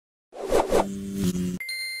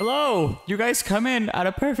Hello! You guys come in at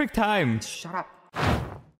a perfect time. Shut up.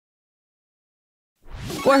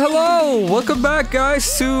 Well, hello! Welcome back,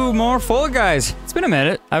 guys, to more Fall Guys. It's been a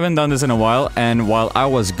minute. I haven't done this in a while, and while I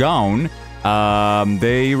was gone,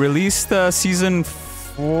 they released Season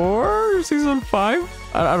 4? Season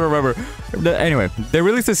 5? I don't remember. Anyway, they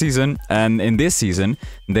released a season, and in this season,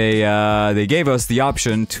 they gave us the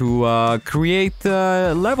option to create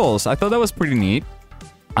levels. I thought that was pretty neat.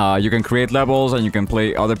 You can create levels and you can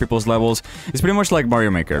play other people's levels. It's pretty much like Mario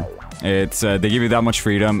Maker. It's they give you that much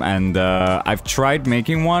freedom, and I've tried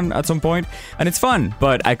making one at some point, and it's fun,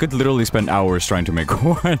 but I could literally spend hours trying to make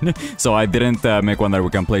one. So I didn't make one that we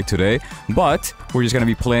can play today, but we're just gonna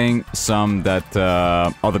be playing some that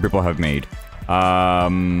other people have made.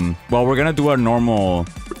 Well, we're gonna do a normal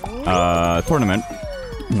tournament,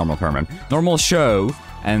 normal show,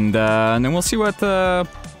 and then we'll see what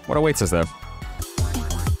awaits us there.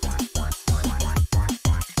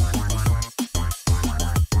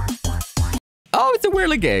 Oh, it's a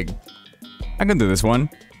whirly gig. I can do this one.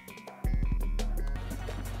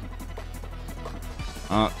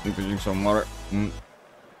 Need to drink some water.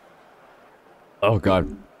 Oh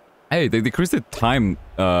god. Hey, they decreased the time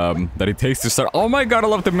that it takes to start. Oh my god, I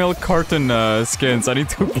love the milk carton skins. I need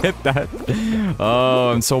to get that. Oh,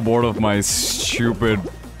 I'm so bored of my stupid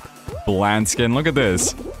bland skin. Look at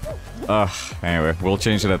this. Anyway, we'll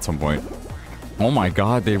change it at some point. Oh my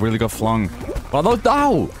god, they really got flung. Oh,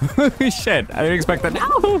 no! Shit, I didn't expect that.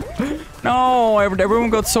 No! No, everyone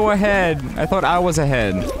got so ahead. I thought I was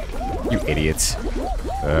ahead. You idiots.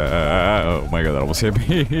 Oh my god, that almost hit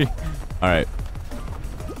me. Alright.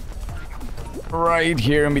 Right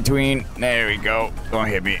here in between. There we go. Don't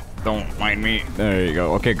hit me. Don't mind me. There you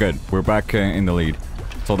go. Okay, good. We're back in the lead.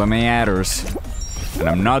 So that matters. And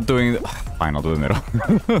I'm not doing... Fine, I'll do the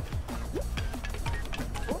middle.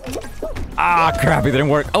 Ah, crap, it didn't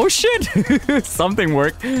work. Oh, shit! Something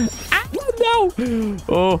worked. Ah, no!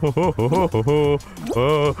 Oh,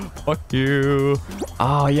 fuck you.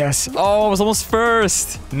 Oh, yes. Oh, I was almost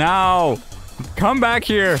first. Now, come back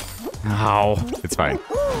here. Ow. It's fine.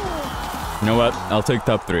 You know what? I'll take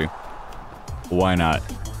top 3. Why not?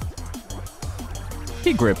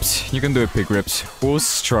 Pig grips. You can do it, pig grips. Who's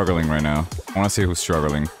struggling right now? I want to see who's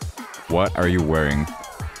struggling. What are you wearing?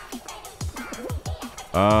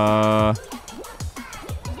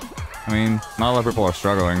 I mean, not a lot of people are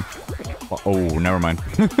struggling. Oh, never mind.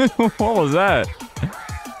 What was that?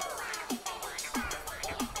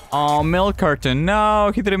 Oh, milk carton.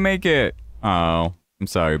 No, he didn't make it. Oh, I'm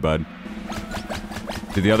sorry, bud.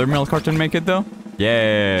 Did the other milk carton make it, though?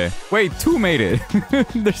 Yeah. Wait, 2 made it.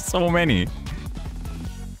 There's so many.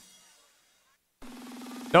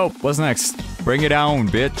 Nope, what's next? Bring it down,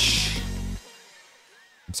 bitch.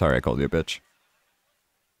 I'm sorry I called you a bitch.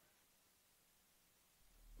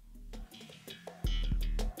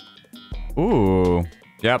 Ooh,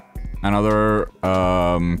 yep, another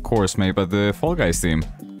course made by the Fall Guys team.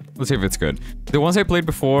 Let's see if it's good. The ones I played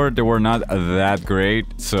before, they were not that great,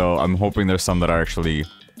 so I'm hoping there's some that are actually,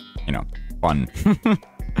 you know, fun.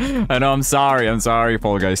 I know, I'm sorry,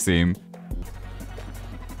 Fall Guys team.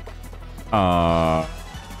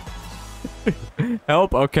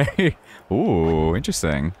 Help, okay. Ooh,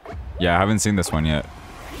 interesting. Yeah, I haven't seen this one yet.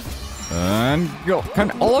 And go,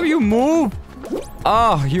 can all of you move?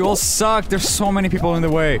 Oh, you all suck. There's so many people in the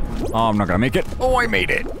way. Oh, I'm not gonna make it. Oh, I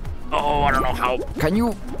made it. Oh, I don't know how. Can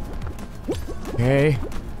you? Okay.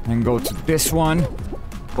 And go to this one.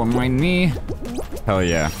 Don't mind me. Hell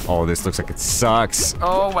yeah. Oh, this looks like it sucks.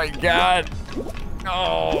 Oh my god.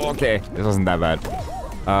 Oh, okay. This wasn't that bad.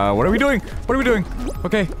 What are we doing? What are we doing?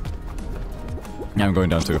 Okay. Yeah, I'm going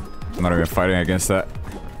down too. I'm not even fighting against that.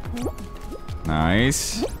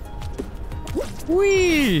 Nice.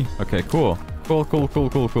 Whee! Okay, cool. Cool.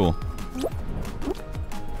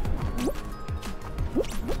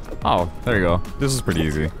 Oh, there you go. This is pretty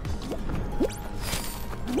easy.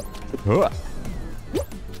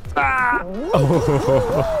 Ah!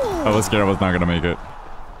 Oh, I was scared I was not gonna make it.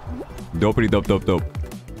 Dopey dope.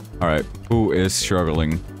 Alright, who is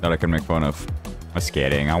struggling that I can make fun of? I'm just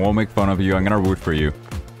kidding. I won't make fun of you. I'm gonna root for you.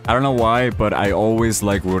 I don't know why, but I always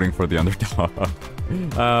like rooting for the underdog.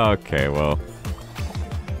 Okay, well.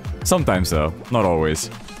 Sometimes though, not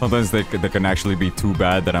always. Sometimes they can actually be too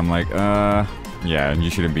bad that I'm like, yeah,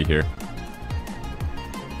 you shouldn't be here.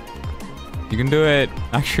 You can do it.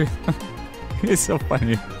 Actually, it's so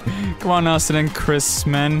funny. Come on, Austin and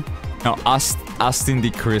Chrisman. No, Austin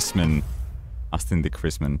the Chrisman. Austin the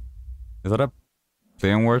Chrisman. Is that a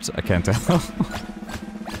play on words? I can't tell.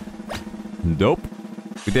 Dope.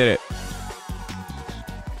 We did it.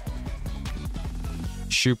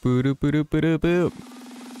 Shoop-a-doop-a-doop-a-doop.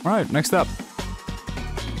 All right, next up.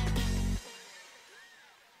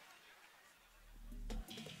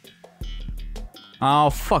 Oh,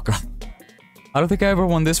 fuck. I don't think I ever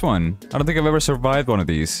won this one. I don't think I've ever survived one of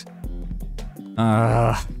these.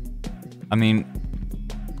 I mean,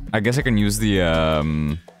 I guess I can use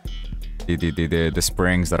the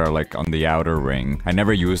springs that are like on the outer ring. I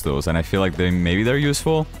never use those, and I feel like maybe they're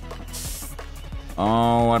useful.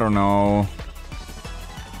 Oh, I don't know.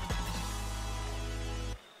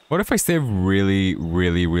 What if I stay really,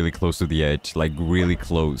 really, really close to the edge? Like, really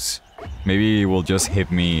close. Maybe it will just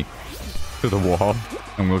hit me to the wall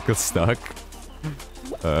and we'll get stuck.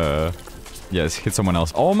 Yes, hit someone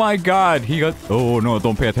else. Oh my god, he got... Oh no,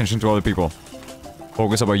 don't pay attention to other people.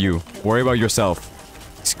 Focus about you. Worry about yourself.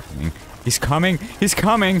 He's coming. He's coming. He's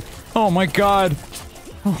coming. Oh my god.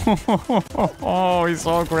 Oh, he's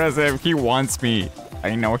so aggressive. He wants me.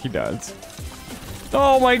 I know he does.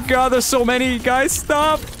 Oh my god, there's so many. Guys,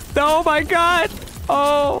 stop. Oh my god.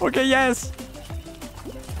 Oh, okay, yes.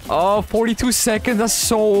 Oh, 42 seconds. That's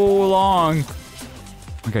so long.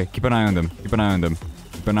 Okay, keep an eye on them. Keep an eye on them.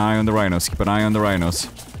 Keep an eye on the rhinos. Keep an eye on the rhinos.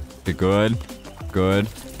 Okay, good. Good.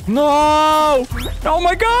 No! Oh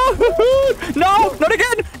my god! No! Not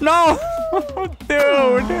again! No!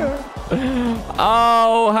 Dude!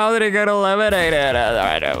 Oh, how did he get eliminated?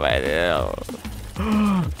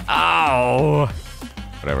 Ow!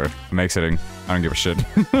 Whatever. I'm exiting. I don't give a shit.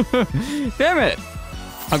 Damn it!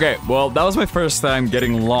 Okay, well, that was my first time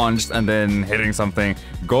getting launched and then hitting something,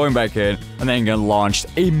 going back in, and then getting launched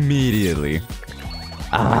immediately.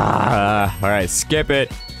 Alright, skip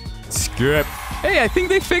it. Skip. Hey, I think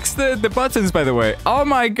they fixed the buttons, by the way. Oh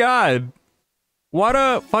my god. What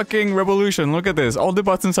a fucking revolution. Look at this. All the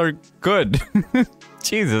buttons are good.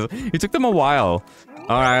 Jesus. It took them a while.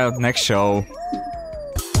 Alright, next show.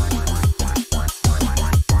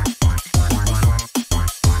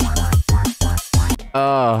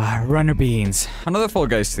 Runner beans. Another Fall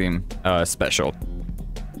Guys theme. Special.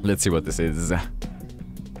 Let's see what this is.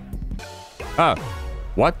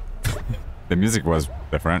 What? The music was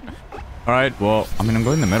different. Alright, well, I mean, I'm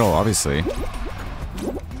going in the middle, obviously.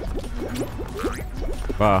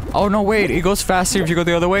 Oh, no, wait. It goes faster if you go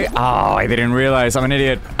the other way? Oh, I didn't realize. I'm an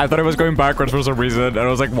idiot. I thought it was going backwards for some reason. And I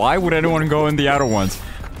was like, why would anyone go in the outer ones?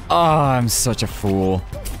 Oh, I'm such a fool.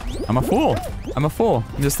 I'm a fool. I'm a fool.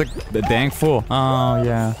 I'm just the dang fool. Oh,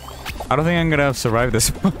 yeah. I don't think I'm gonna survive this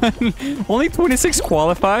one. Only 26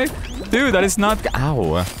 qualify? Dude, that is not...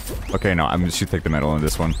 Ow. Okay, no, I should take the medal in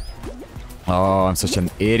this one. Oh, I'm such an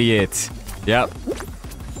idiot. Yep.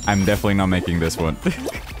 I'm definitely not making this one.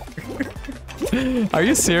 Are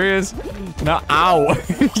you serious? No, ow.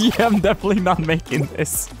 Yeah, I'm definitely not making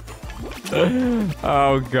this.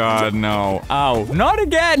 Oh, God, no. Ow. Not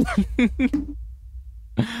again!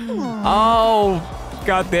 Oh,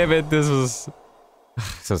 god damn it, this is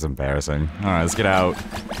embarrassing. Alright, let's get out.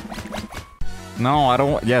 No, I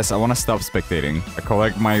don't. Yes, I want to stop spectating. I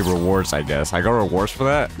collect my rewards, I guess. I got rewards for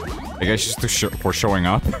that? I guess just for showing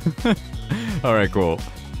up. Alright, cool.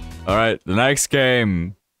 Alright, the next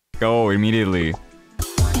game. Go immediately.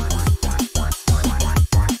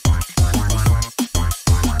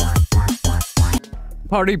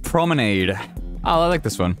 Party Promenade. Oh, I like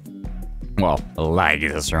this one. Well, like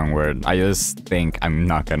is a strong word. I just think I'm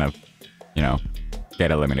not gonna, you know, get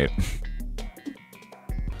eliminated.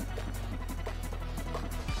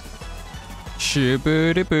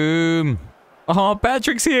 Shibbity boom. Oh,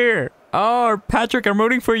 Patrick's here. Oh, Patrick, I'm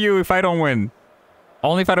rooting for you if I don't win.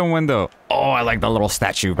 Only if I don't win, though. Oh, I like that little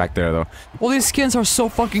statue back there, though. All these skins are so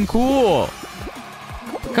fucking cool.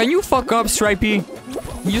 Can you fuck up, Stripey?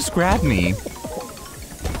 You just grabbed me.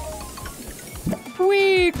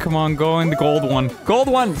 Whee! Come on, go in the gold one. Gold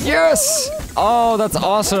one! Yes! Oh, that's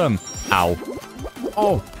awesome. Ow.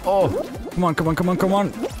 Oh, oh. Come on, come on, come on, come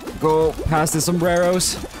on. Go past the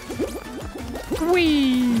sombreros.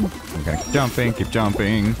 Whee! Okay, keep jumping, keep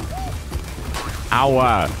jumping.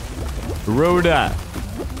 Ow. Rhoda.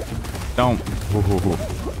 Don't. Ooh.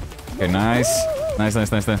 Okay, nice. Nice,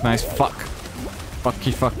 nice, nice, nice, nice. Fuck.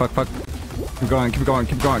 Fucky, fuck, fuck, fuck. Keep going, keep going,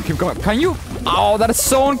 keep going, keep going. Can you? Oh, that is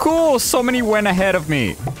so uncool. So many went ahead of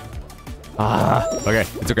me. Okay,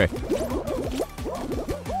 it's okay.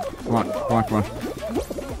 Come on, come on, come on.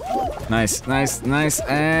 Nice, nice, nice,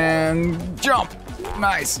 and jump.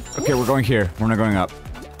 Nice. Okay, we're going here. We're not going up.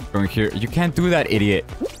 Going here. You can't do that, idiot.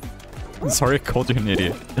 I'm sorry I called you an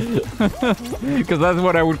idiot. Because that's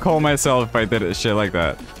what I would call myself if I did a shit like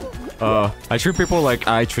that. I treat people like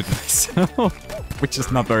I treat myself. Which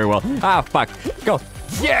is not very well. Ah, fuck. Go.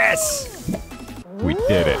 Yes! We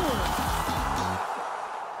did it.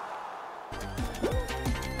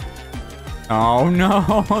 Oh no,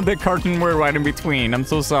 the carton were right in between. I'm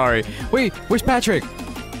so sorry. Wait, where's Patrick?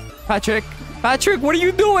 Patrick? Patrick, what are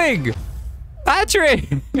you doing? Patrick!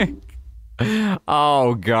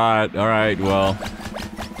 Oh god. Alright, well.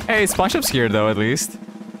 Hey, SpongeBob's here though, at least.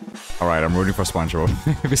 Alright, I'm rooting for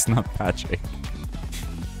SpongeBob. If it's not Patrick.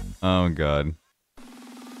 Oh god.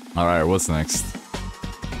 Alright, what's next?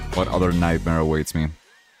 What other nightmare awaits me?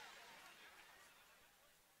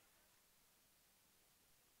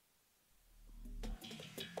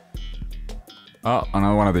 Oh,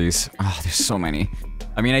 another one of these. Oh, there's so many.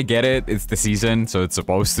 I mean, I get it. It's the season, so it's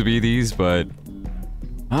supposed to be these, but...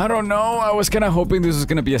 I don't know. I was kind of hoping this was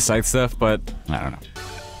going to be a side stuff, but... I don't know.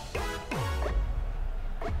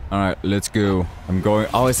 Alright, let's go. I'm going...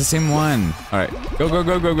 Oh, it's the same one. Alright. Go, go,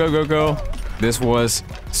 go, go, go, go, go. This was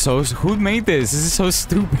so... Who made this? This is so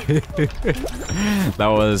stupid. That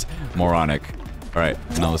was moronic. Alright,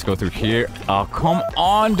 now let's go through here. Oh, come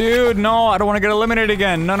on, dude! No, I don't want to get eliminated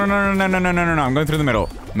again! No, no, no, no, no, no, no, no, no, I'm going through the middle.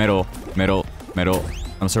 Middle, middle, middle.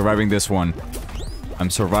 I'm surviving this one. I'm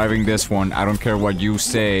surviving this one. I don't care what you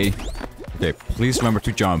say. Okay, please remember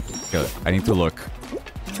to jump. Okay, I need to look.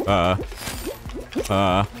 Oh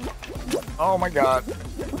my god.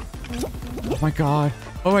 Oh my god.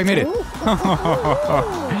 Oh, I made it.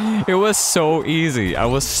 It was so easy. I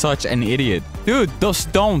was such an idiot. Dude,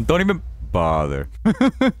 don't even... bother.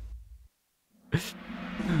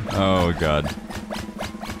 Oh god.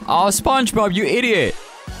 Oh, SpongeBob, you idiot!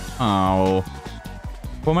 Oh.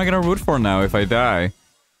 Who am I gonna root for now if I die?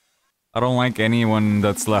 I don't like anyone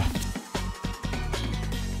that's left.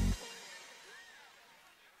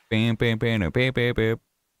 Bam, bam, bam, bam, bam, bam.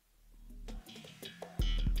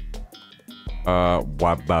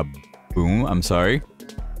 Boom, I'm sorry.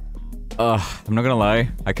 I'm not gonna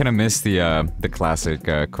lie. I kinda miss the classic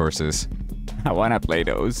courses. I wanna play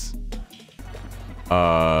those.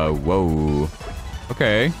 Whoa.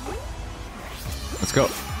 Okay. Let's go.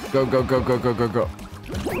 Go, go, go, go, go, go, go.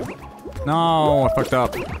 No, I fucked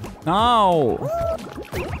up. No!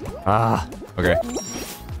 Ah, okay.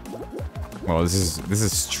 Well, this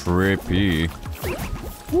is trippy.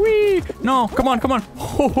 Whee! No, come on, come on!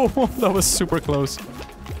 Oh, that was super close.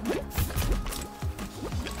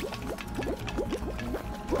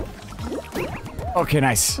 Okay,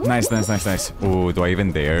 nice. Nice, nice, nice, nice. Oh, do I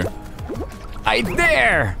even dare? I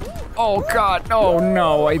dare! Oh god, oh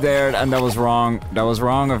no, I dared, and that was wrong. That was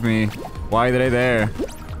wrong of me. Why did I dare?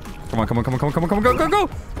 Come on, come on, come on, come on, come on, come on, go, go, go!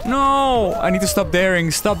 No! I need to stop daring.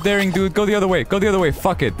 Stop daring, dude. Go the other way. Go the other way.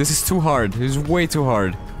 Fuck it. This is too hard. This is way too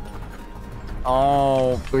hard.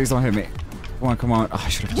 Oh, please don't hit me. Come on, come on. Oh, I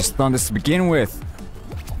should have just done this to begin with.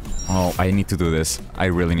 Oh, I need to do this. I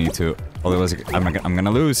really need to. Otherwise, I'm gonna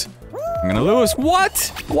lose. I'm gonna lose.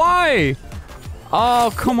 What? Why?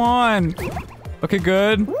 Oh, come on. Okay,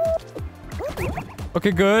 good.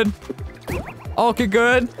 Okay, good. Okay,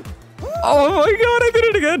 good. Oh my god, I did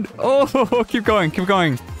it again. Oh, keep going, keep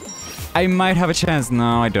going. I might have a chance.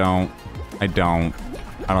 No, I don't. I don't.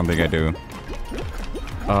 I don't think I do.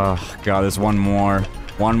 Oh, god, there's one more.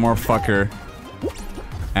 One more fucker.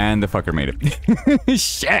 And the fucker made it.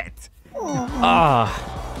 Shit. Ah.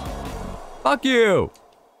 Fuck you.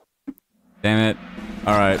 Damn it.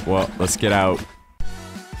 Alright, well, let's get out.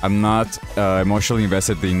 I'm not emotionally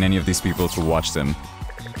invested in any of these people to watch them.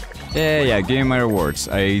 Yeah, give me my rewards.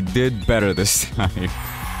 I did better this time.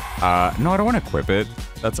 No, I don't want to equip it.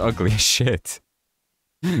 That's ugly as shit.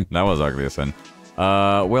 That was ugly as sin.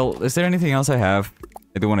 Well, is there anything else I have?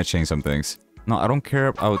 I do want to change some things. No, I don't care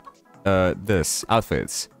about, this.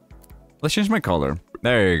 Outfits. Let's change my color.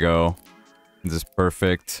 There you go. This is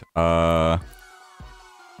perfect.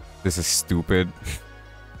 This is stupid.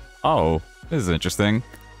 Oh, this is interesting.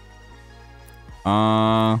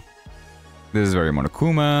 This is very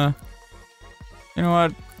Monokuma. You know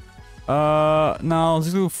what? No,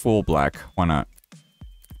 let's do full black. Why not?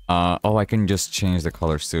 Oh, I can just change the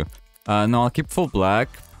colors too. No, I'll keep full black,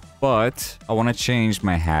 but I want to change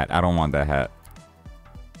my hat. I don't want that hat.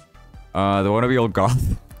 Do I want to be all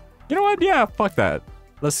goth? You know what? Yeah, fuck that.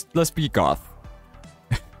 Let's be goth.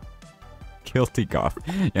 Guilty goth.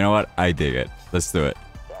 You know what? I dig it. Let's do it.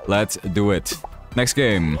 Let's do it. Next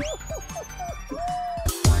game.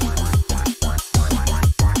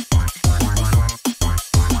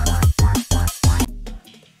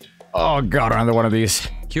 Oh god, another one of these.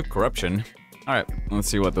 Cube corruption. Alright, let's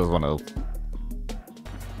see what those one of.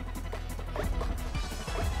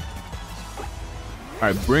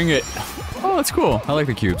 Alright, bring it. Oh, that's cool. I like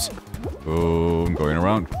the cubes. Oh, I'm going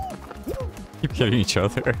around. Keep getting each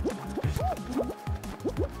other.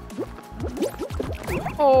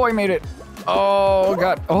 Oh, I made it. Oh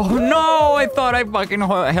god. Oh no, I thought I fucking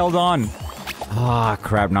held on. Ah,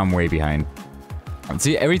 crap, now I'm way behind.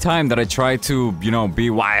 See, every time that I try to, you know, be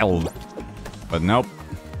wild. But nope.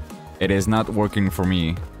 It is not working for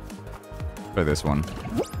me. For this one.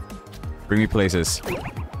 Bring me places.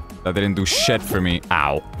 That didn't do shit for me.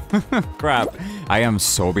 Ow. Crap. I am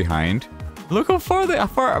so behind. Look how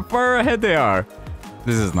far ahead they are.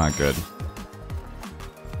 This is not good.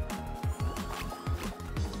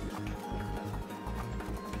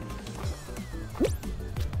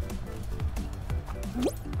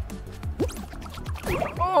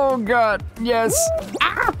 Oh god, yes.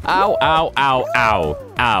 Ah! Ow, ow, ow, ow,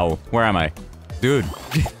 ow. Where am I? Dude,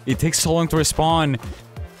 it takes so long to respawn.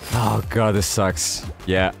 Oh god, this sucks.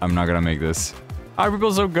 Yeah, I'm not gonna make this. Are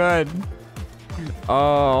people so good?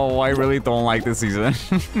 Oh, I really don't like this season.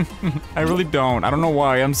 I really don't. I don't know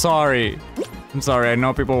why. I'm sorry. I'm sorry. I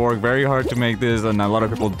know people work very hard to make this, and a lot of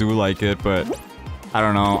people do like it, but I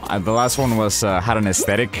don't know. The last one was had an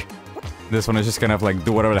aesthetic. This one is just kind of like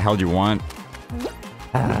do whatever the hell you want.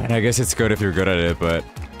 And I guess it's good if you're good at it, but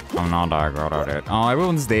I'm not that good at it. Oh,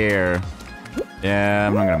 everyone's there. Yeah,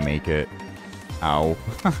 I'm not gonna make it. Ow.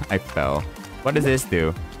 I fell. What does this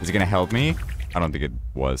do? Is it gonna help me? I don't think it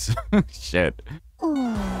was. Shit.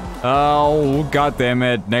 Oh, god damn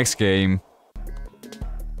it. Next game.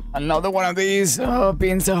 Another one of these. Oh,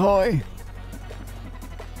 beans ahoy.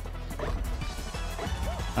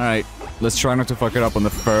 Alright, let's try not to fuck it up on the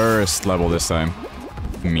first level this time.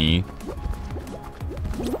 Me.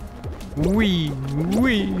 Wee.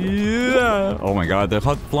 Oh my god, the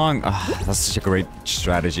hot flung. That's such a great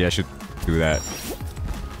strategy. I should do that.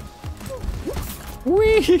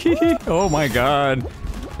 Wee! Oh my god.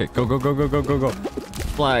 Okay, go.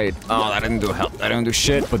 Slide. Oh, that didn't do help. That didn't do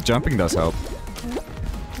shit, but jumping does help.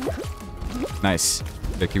 Nice.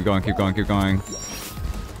 Okay, keep going.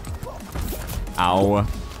 Ow.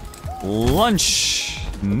 Lunch.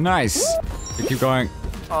 Nice. Okay, keep going.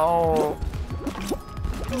 Oh.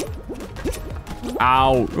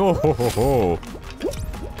 Ow. Oh.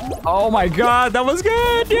 Oh my god, that was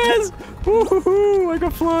good. Yes. Woohoo! I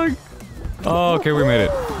got flung. Oh, okay, we made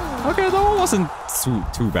it. Okay, that one wasn't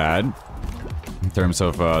too bad in terms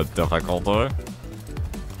of difficulty.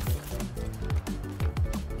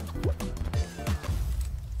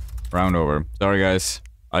 Round over. Sorry, guys.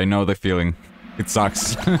 I know the feeling. It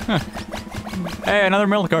sucks. Hey, another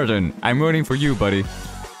milk carton. I'm waiting for you, buddy.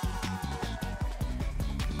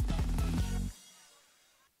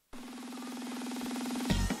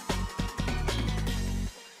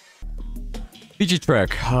 PG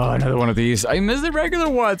Trek. Oh, another one of these. I miss the regular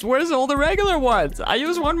ones. Where's all the regular ones? I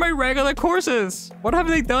just want my regular courses. What have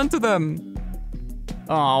they done to them?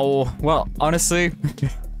 Oh, well, honestly,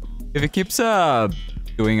 if it keeps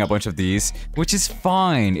doing a bunch of these, which is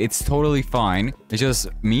fine. It's totally fine. It's just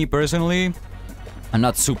me personally, I'm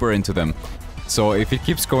not super into them. So if it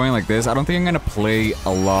keeps going like this, I don't think I'm gonna play a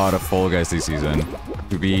lot of Fall Guys this season,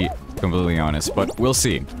 to be completely honest, but we'll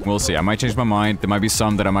see. We'll see. I might change my mind. There might be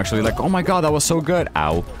some that I'm actually like, oh my god, that was so good.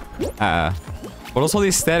 Ow. But also the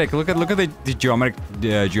aesthetic. Look at the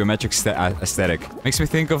geometric aesthetic. Makes me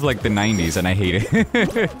think of like the 90s, and I hate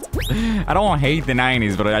it. I don't hate the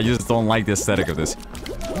 90s, but I just don't like the aesthetic of this.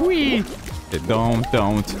 Whee! Okay, don't.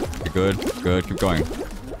 Okay, good. Keep going.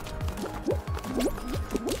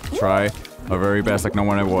 Try our very best, like no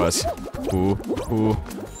one ever was. Ooh.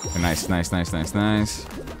 Okay, nice.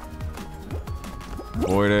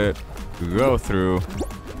 Avoid it. Go through.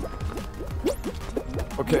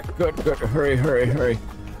 Okay, good. Hurry.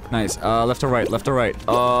 Nice. Left or right?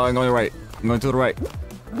 I'm going to the right. I'm going to the right.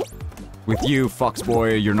 With you, fox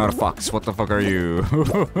boy, you're not a fox. What the fuck are you?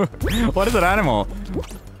 What is that animal?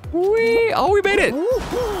 Whee! Oh, we made it!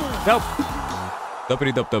 Nope.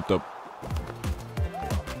 Dope.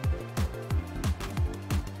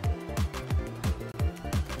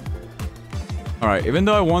 Alright, even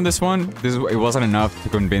though I won this one, it wasn't enough to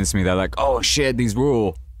convince me that like, oh shit, these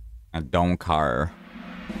rule. I don't care.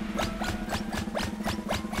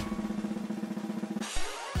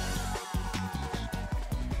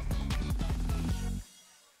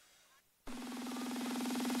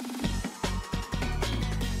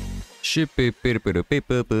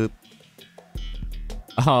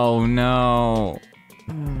 Oh no.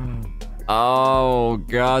 Oh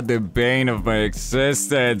god, the bane of my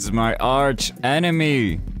existence, my arch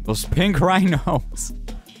enemy. Those pink rhinos.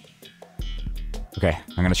 Okay,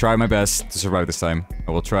 I'm gonna try my best to survive this time.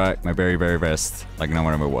 I will try my very, very best, like no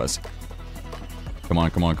one ever was. Come on.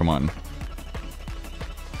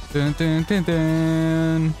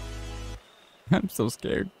 Dun. I'm so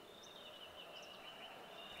scared.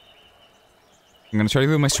 I'm gonna try to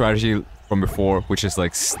do my strategy from before, which is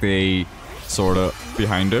like stay sorta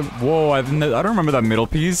behind him. Whoa, I don't remember that middle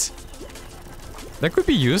piece. That could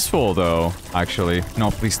be useful though, actually.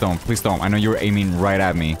 No, please don't. Please don't. I know you're aiming right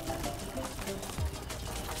at me.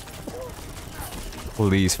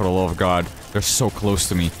 Please, for the love of God. They're so close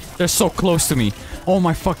to me. They're so close to me. Oh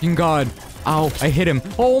my fucking God. Ow, I hit him.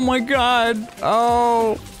 Oh my God.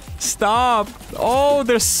 Oh, stop. Oh,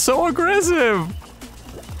 they're so aggressive.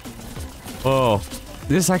 Oh,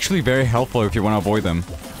 this is actually very helpful if you want to avoid them.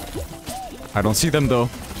 I don't see them though.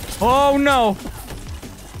 Oh no.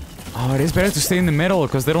 Oh, it is better to stay in the middle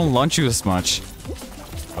because they don't launch you as much.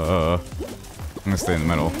 I'm gonna stay in the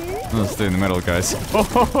middle. I'm gonna stay in the middle, guys.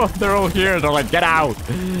 Oh, they're all here. They're like, get out.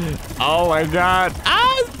 Oh my God.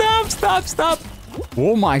 Ah, stop, stop, stop.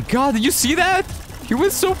 Oh my God, did you see that? He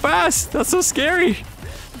went so fast. That's so scary.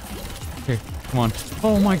 Okay, come on.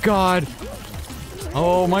 Oh my God.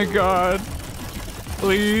 Oh my God.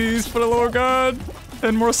 Please, for the love of God.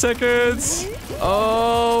 10 more seconds.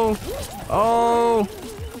 Oh. Oh.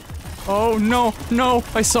 Oh, no, no.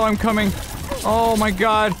 I saw him coming. Oh my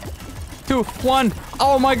God. 2, 1.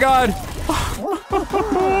 Oh my God.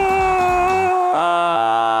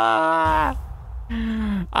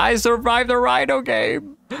 I survived the Rhino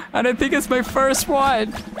game. And I think it's my first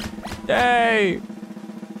one. Yay.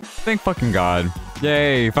 Thank fucking God.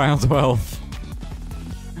 Yay, final 12.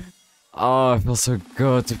 Oh, it feels so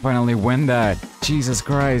good to finally win that. Jesus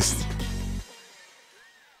Christ.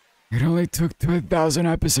 It only took 2,000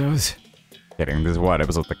 episodes. Kidding, this is what,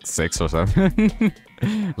 episode like 6 or something?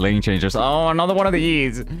 Lane changers. Oh, another one of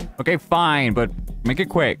these. Okay, fine, but make it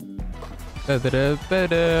quick.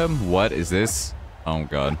 What is this? Oh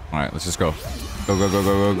God. Alright, let's just go. Go, go, go,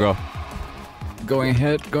 go, go, go. Going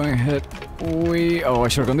ahead, going ahead. Oh, I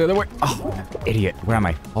should have gone the other way. Oh, idiot. Where am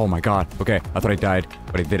I? Oh my God. Okay, I thought I died,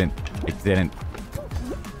 but I didn't. It didn't.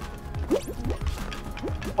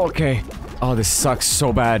 Okay. Oh, this sucks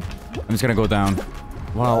so bad. I'm just gonna go down.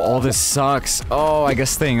 Wow, all this sucks. Oh, I guess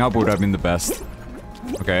staying up would have been the best.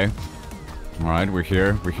 Okay. Alright, we're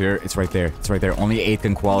here. We're here. It's right there. It's right there. Only 8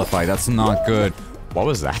 can qualify. That's not good. What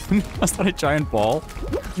was that? Was that a giant ball?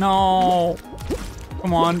 No.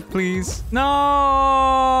 Come on, please. No.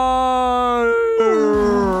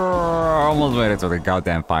 Almost made it to the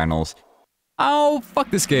goddamn finals. Oh, fuck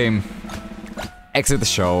this game. Exit the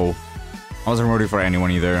show. I wasn't rooting for anyone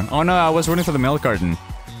either. Oh no, I was rooting for the milk carton.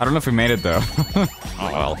 I don't know if we made it though.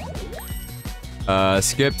 Oh well.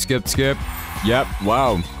 Skip, skip, skip. Yep,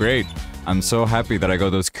 wow, great. I'm so happy that I got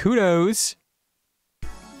those kudos.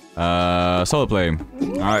 Solo play.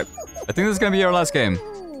 Alright. I think this is gonna be our last game.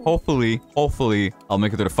 Hopefully, I'll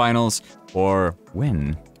make it to the finals or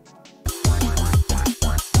win.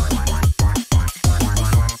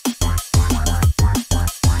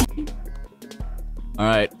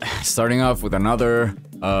 Alright, starting off with another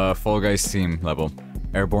Fall Guys team level.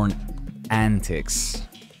 Airborne Antics.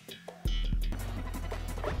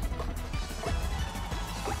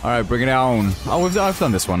 Alright, bring it down. Oh, I've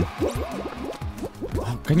done this one.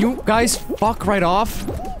 Can you guys fuck right off?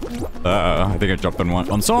 I think I dropped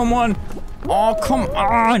on someone. Oh, come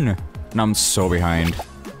on! And I'm so behind.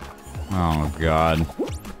 Oh, God.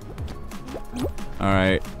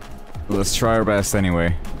 Alright. Let's try our best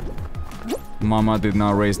anyway. Mama did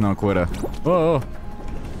not raise no quitter. Oh!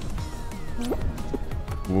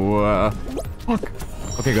 Whoa. Fuck.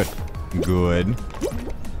 Okay, good. Good.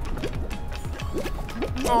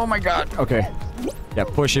 Oh my God. Okay. Yeah,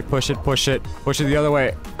 push it, push it, push it. Push it the other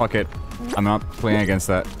way. Fuck it. I'm not playing against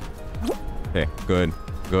that. Okay, good.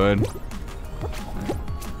 Good.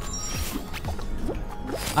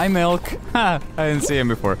 Hi, Milk. Ha! I didn't see him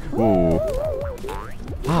before. Ooh.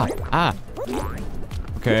 Ah, ah.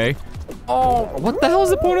 Okay. Oh, what the hell is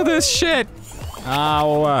the point of this shit?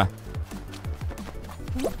 Ow.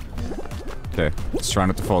 Okay, let's try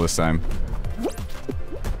not to fall this time.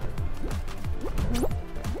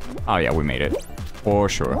 Oh yeah, we made it. For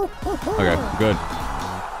sure. Okay, good.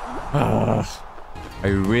 I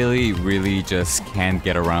really just can't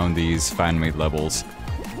get around these fan-made levels.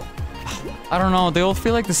 I don't know, they all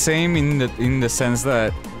feel like the same in the sense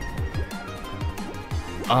that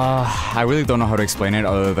I really don't know how to explain it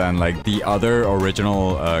other than like the other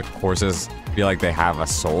original courses feel like they have a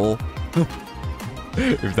soul.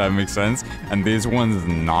 If that makes sense. And these ones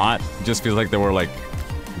not. It just feels like they were like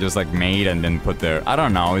just like made and then put there. I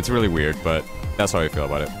don't know, it's really weird, but that's how I feel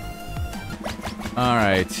about it.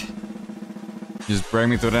 Alright. Just bring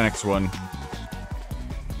me to the next one.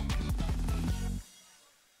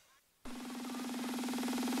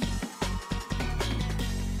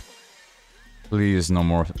 Please, no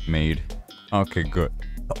more made. Okay, good.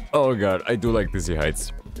 Oh God, I do like Dizzy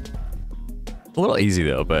Heights. A little easy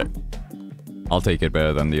though, but I'll take it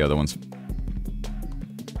better than the other ones.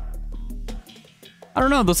 I don't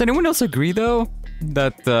know, does anyone else agree though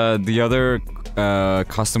that the other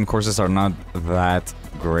custom courses are not that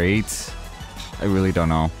great? I really don't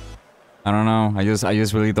know. I don't know. I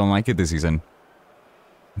just really don't like it this season.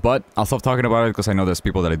 But I'll stop talking about it because I know there's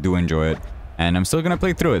people that do enjoy it. And I'm still gonna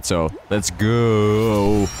play through it, so let's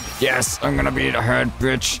go. Yes, I'm gonna be ahead,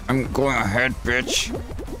 bitch. I'm going ahead, bitch.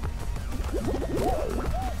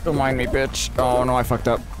 Don't mind me, bitch. Oh no, I fucked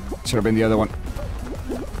up. Should have been the other one.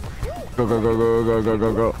 Go, go, go, go, go, go,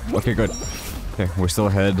 go, go. Okay, good. Okay, we're still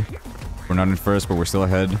ahead. We're not in first, but we're still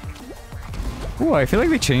ahead. Ooh, I feel like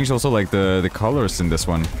they changed also like the colors in this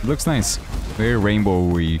one. It looks nice. Very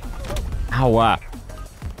rainbowy. Ow,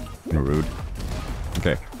 rude.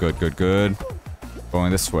 Okay, good, good, good. Going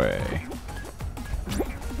this way.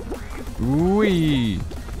 Wee.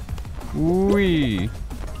 Wee.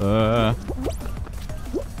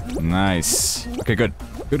 Nice. Okay, good.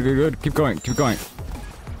 Good, good, good. Keep going, keep going.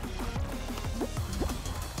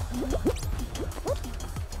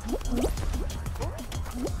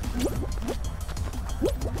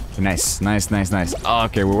 Nice, nice, nice, nice.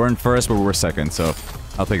 Okay, we weren't first, but we were second, so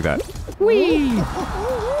I'll take that. Whee!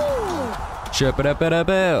 Chip it up,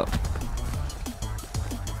 up.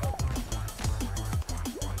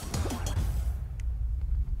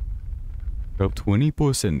 Up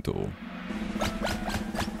 20%.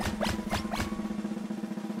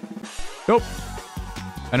 Nope.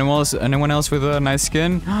 Anyone else with a nice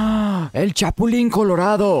skin? El Chapulín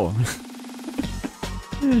Colorado.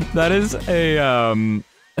 That is a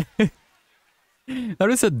that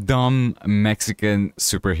is a dumb Mexican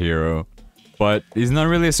superhero, but he's not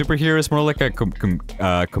really a superhero. It's more like a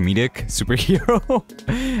comedic superhero.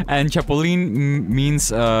 And Chapulín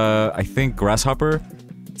means I think grasshopper,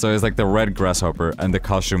 so it's like the red grasshopper, and the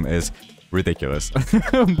costume is ridiculous.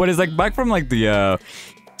 But it's like back from like the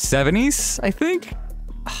 70s, I think.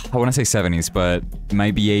 I want to say 70s, but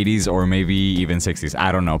maybe 80s or maybe even 60s.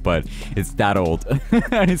 I don't know, but it's that old.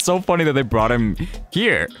 And it's so funny that they brought him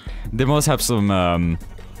here. They must have some,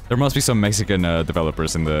 there must be some Mexican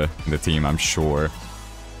developers in the team, I'm sure.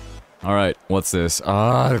 All right, what's this?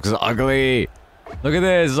 Ah, it looks ugly. Look at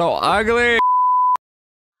this, so ugly.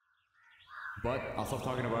 But I'll stop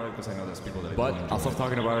talking about it because I know there's people that. But I'll stop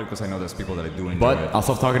talking about it because I know there's people that do enjoy it. But I'll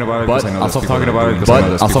stop talking about it because I know there's people that do enjoy it.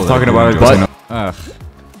 But I'll stop talking about it. But ugh.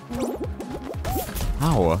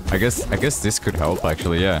 Ow. I guess this could help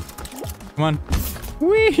actually. Yeah. Come on.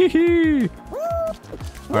 Wee.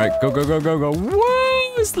 All right. Go go go go go.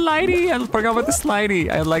 Whoa! Slidey. I forgot about the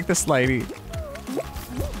slidey. I like the slidey.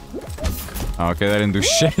 Okay, that didn't do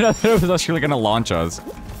shit. I thought it was actually gonna launch us.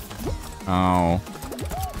 Oh.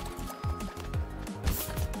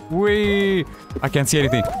 Wee! I can't see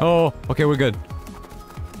anything. Oh, okay, we're good.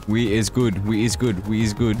 We is good. We is good. We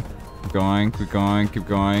is good. Keep going. Keep going. Keep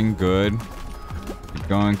going. Good. Keep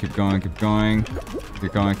going. Keep going. Keep going.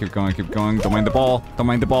 Keep going. Keep going. Keep going. Don't mind the ball. Don't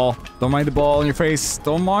mind the ball. Don't mind the ball in your face.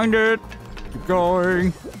 Don't mind it. Keep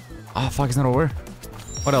going. Ah, oh, fuck! It's not over.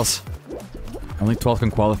 What else? Only 12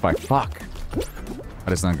 can qualify. Fuck.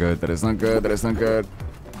 That is not good. That is not good. That is not good.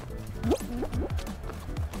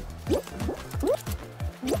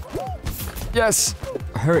 Yes!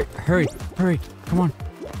 Hurry, hurry, hurry. Come on.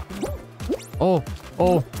 Oh,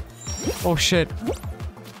 oh. Oh shit.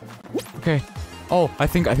 Okay. Oh, I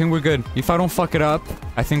think we're good. If I don't fuck it up,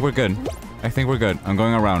 I think we're good. I think we're good. I'm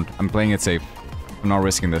going around. I'm playing it safe. I'm not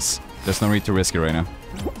risking this. There's no need to risk it right now.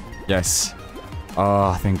 Yes.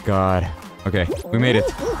 Oh, thank God. Okay, we made it.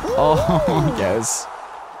 Oh, yes.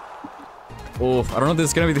 Oh, I don't know if this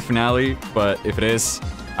is gonna be the finale, but if it is,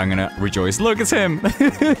 I'm gonna rejoice. Look, it's him!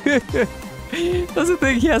 That's the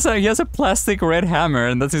thing, he has a plastic red hammer,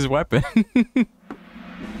 and that's his weapon.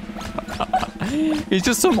 He's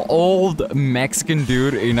just some old Mexican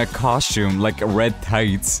dude in a costume, like red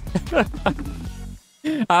tights.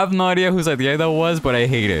 I have no idea whose idea that was, but I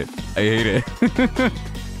hate it. I hate it.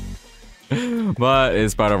 But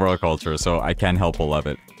it's part of our culture, so I can't help but love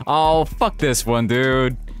it. Oh, fuck this one,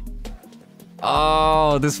 dude.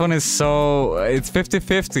 Oh, this one is so... It's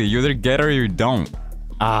 50-50. You either get or you don't.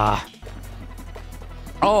 Ah.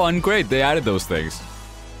 Oh, and great. They added those things.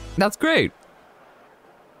 That's great.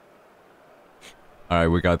 Alright,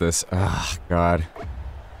 we got this. Ah, God.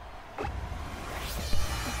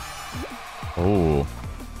 Oh.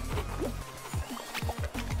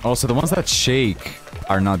 Oh, so the ones that shake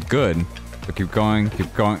are not good. So keep going,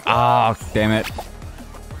 keep going. Ah, damn it.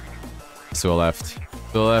 Still left.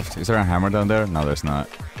 Still left. Is there a hammer down there? No, there's not.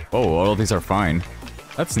 Oh, all of these are fine.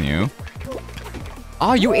 That's new.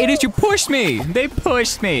 Oh, you idiots, you pushed me! They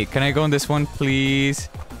pushed me! Can I go on this one, please?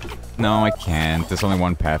 No, I can't. There's only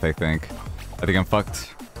one path, I think. I think I'm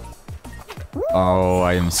fucked. Oh,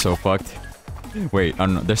 I am so fucked. Wait, oh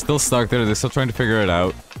no, they're still stuck there. They're still trying to figure it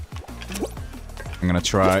out. I'm gonna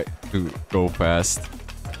try to go fast.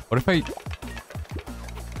 What if I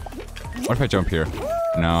jump here?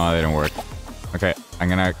 No, they don't work. Okay, I'm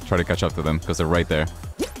gonna try to catch up to them because they're right there.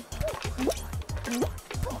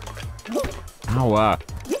 Ow!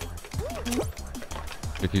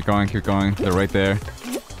 Keep going, keep going. They're right there.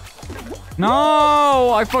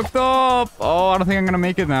 No! I fucked up! Oh, I don't think I'm gonna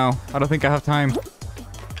make it now. I don't think I have time.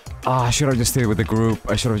 Ah, I should have just stayed with the group.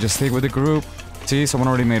 I should have just stayed with the group. See, someone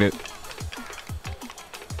already made it.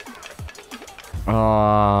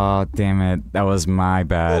 Oh, damn it. That was my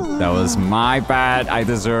bad. That was my bad. I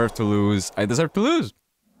deserve to lose. I deserve to lose.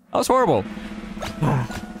 That was horrible.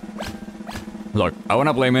 Look, I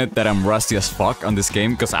wanna blame it that I'm rusty as fuck on this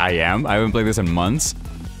game, because I am. I haven't played this in months.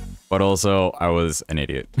 But also, I was an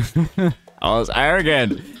idiot. I was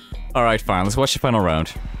arrogant. Alright, fine. Let's watch the final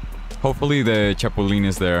round. Hopefully the Chapulín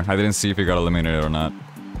is there. I didn't see if he got eliminated or not.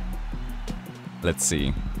 Let's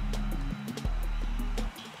see.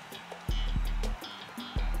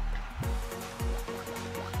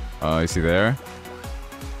 Is he there?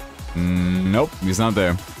 Nope, he's not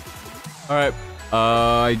there. Alright.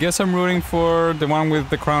 I guess I'm rooting for the one with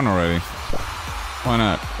the crown already. Why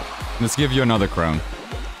not? Let's give you another crown.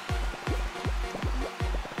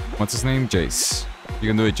 What's his name? Jace. You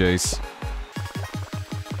can do it, Jace.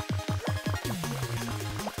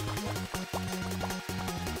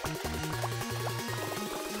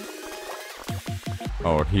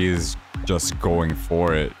 Oh, he's just going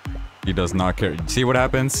for it. He does not care. See what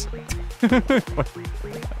happens?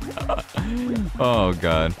 Oh,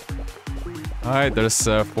 God. Alright, there's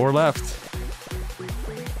 4 left.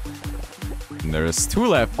 And there's 2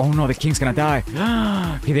 left. Oh no, the king's gonna die.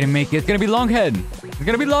 He didn't make it. It's gonna be Longhead. It's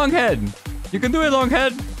gonna be Longhead. You can do it,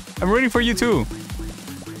 Longhead. I'm rooting for you too.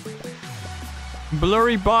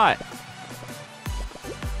 Blurry bot.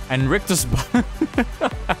 And Rictus bot.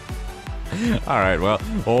 Alright, well.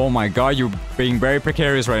 Oh my god, you're being very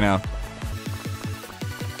precarious right now.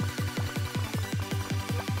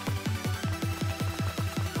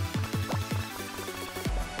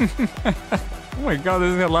 Oh my god,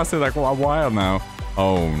 this has lasted like a while now.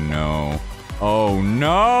 Oh no. Oh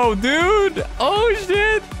no, dude! Oh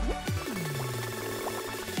shit!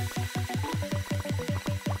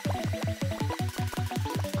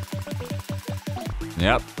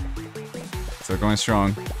 Yep. Still going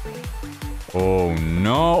strong. Oh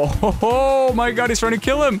no! Oh my god, he's trying to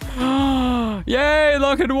kill him! Yay,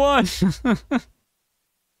 Longhead won!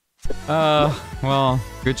 Well,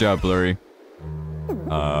 good job, Blurry.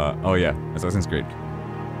 Oh yeah, Assassin's Creed.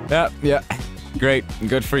 Yeah, great,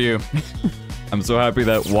 good for you. I'm so happy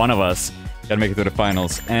that one of us can make it to the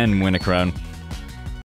finals and win a crown.